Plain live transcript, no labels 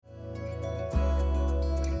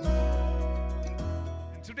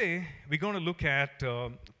Today, we're going to look at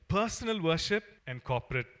personal worship and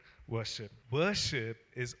corporate worship. Worship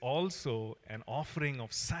is also an offering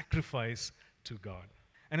of sacrifice to God.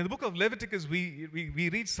 And in the book of Leviticus, we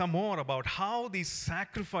read some more about how these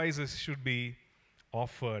sacrifices should be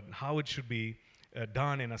offered, how it should be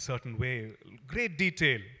done in a certain way. Great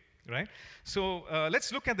detail, right? So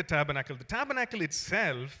let's look at the tabernacle. The tabernacle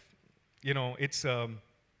itself,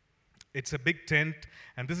 it's a big tent,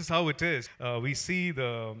 and this is how it is. We see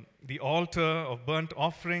the altar of burnt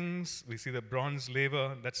offerings. We see the bronze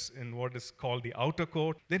laver. That's in what is called the outer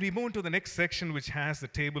court. Then we move to the next section, which has the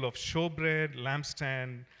table of showbread,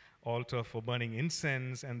 lampstand, altar for burning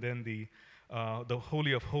incense, and then the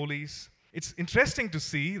Holy of Holies. It's interesting to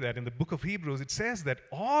see that in the book of Hebrews, it says that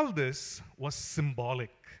all this was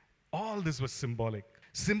symbolic. All this was symbolic.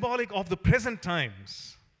 Symbolic of the present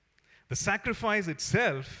times. The sacrifice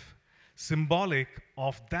itself symbolic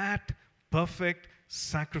of that perfect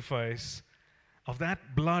sacrifice, of that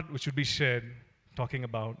blood which would be shed, talking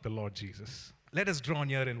about the Lord Jesus. Let us draw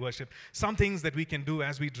near in worship. Some things that we can do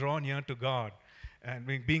as we draw near to God and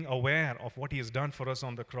being aware of what He has done for us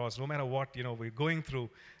on the cross, no matter what we're going through,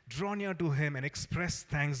 draw near to Him and express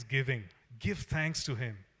thanksgiving. Give thanks to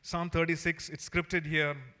Him. Psalm 36, it's scripted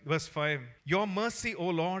here, verse 5. Your mercy, O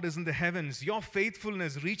Lord, is in the heavens. Your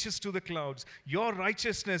faithfulness reaches to the clouds. Your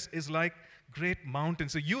righteousness is like great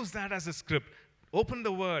mountains. So use that as a script. Open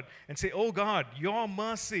the word and say, oh God, your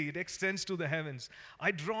mercy, it extends to the heavens. I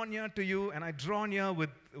draw near to you, and I draw near with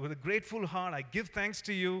a grateful heart. I give thanks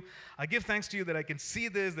to you. I give thanks to you that I can see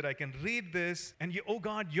this, that I can read this. And oh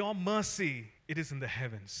God, your mercy, it is in the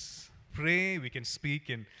heavens. Pray, we can speak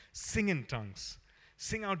and sing in tongues.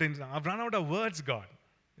 Sing out in tongues. I've run out of words, God.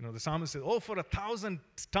 The psalmist says, oh, for 1,000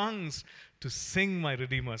 tongues to sing my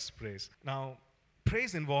Redeemer's praise. Now,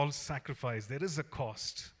 praise involves sacrifice. There is a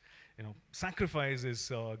cost. Sacrifice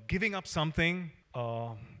is giving up something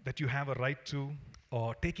that you have a right to,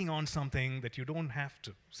 or taking on something that you don't have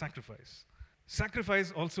to. Sacrifice.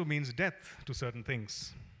 Sacrifice also means death to certain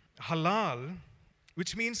things. Halal,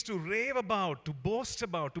 which means to rave about, to boast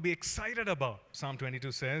about, to be excited about. Psalm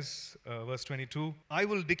 22 says, verse 22, I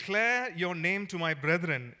will declare your name to my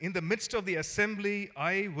brethren. In the midst of the assembly,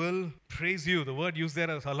 I will praise you. The word used there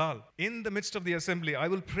is halal. In the midst of the assembly, I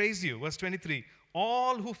will praise you. Verse 23,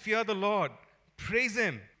 all who fear the Lord, praise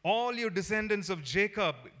Him. All you descendants of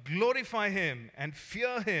Jacob, glorify Him and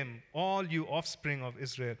fear Him, all you offspring of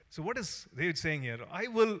Israel. So what is David saying here? I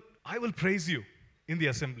will praise you in the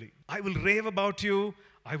assembly. I will rave about you.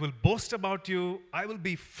 I will boast about you. I will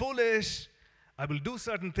be foolish. I will do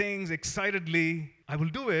certain things excitedly. I will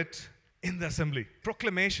do it in the assembly.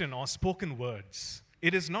 Proclamation or spoken words.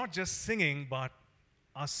 It is not just singing, but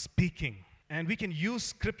us speaking. And we can use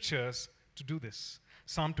scriptures to do this.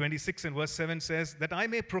 Psalm 26 and verse 7 says, that I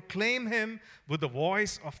may proclaim Him with the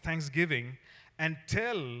voice of thanksgiving and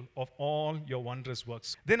tell of all your wondrous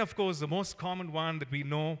works. Then, of course, the most common one that we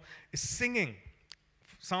know is singing.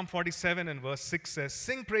 Psalm 47 and verse 6 says,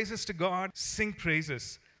 sing praises to God, sing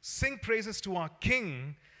praises. Sing praises to our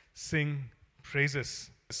King, sing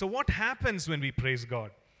praises. So what happens when we praise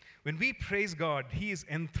God? When we praise God, He is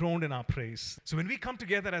enthroned in our praise. So when we come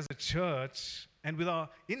together as a church, and with our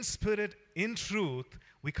in spirit, in truth,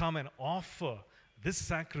 we come and offer this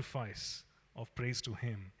sacrifice of praise to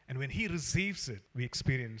Him. And when He receives it, we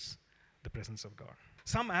experience the presence of God.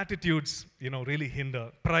 Some attitudes, really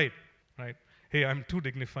hinder pride, right? Hey, I'm too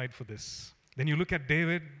dignified for this. Then you look at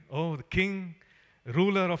David, the king,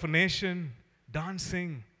 ruler of a nation,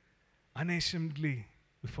 dancing unashamedly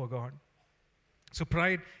before God. So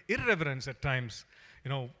pride, irreverence at times,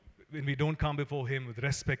 when we don't come before Him with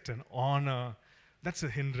respect and honor, that's a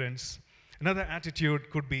hindrance. Another attitude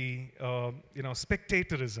could be,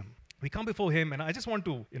 spectatorism. We come before Him, and I just want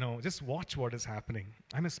to, just watch what is happening.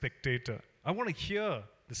 I'm a spectator. I want to hear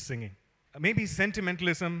the singing. Maybe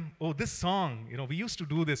sentimentalism. Oh, this song, we used to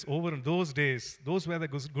do this over in those days. Those were the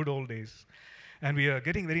good old days. And we are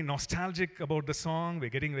getting very nostalgic about the song. We're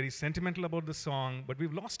getting very sentimental about the song. But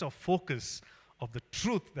we've lost our focus of the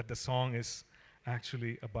truth that the song is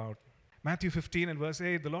actually about. Matthew 15 and verse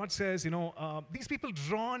 8, the Lord says, these people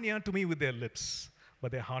draw near to me with their lips,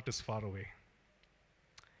 but their heart is far away.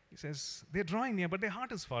 He says, they're drawing near, but their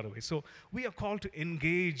heart is far away. So we are called to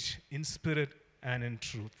engage in spirit and in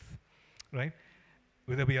truth. Right?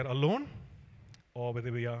 Whether we are alone or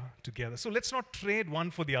whether we are together. So let's not trade one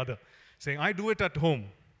for the other, saying, I do it at home,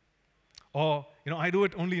 or, I do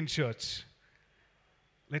it only in church.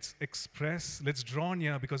 Let's draw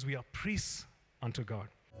near because we are priests unto God.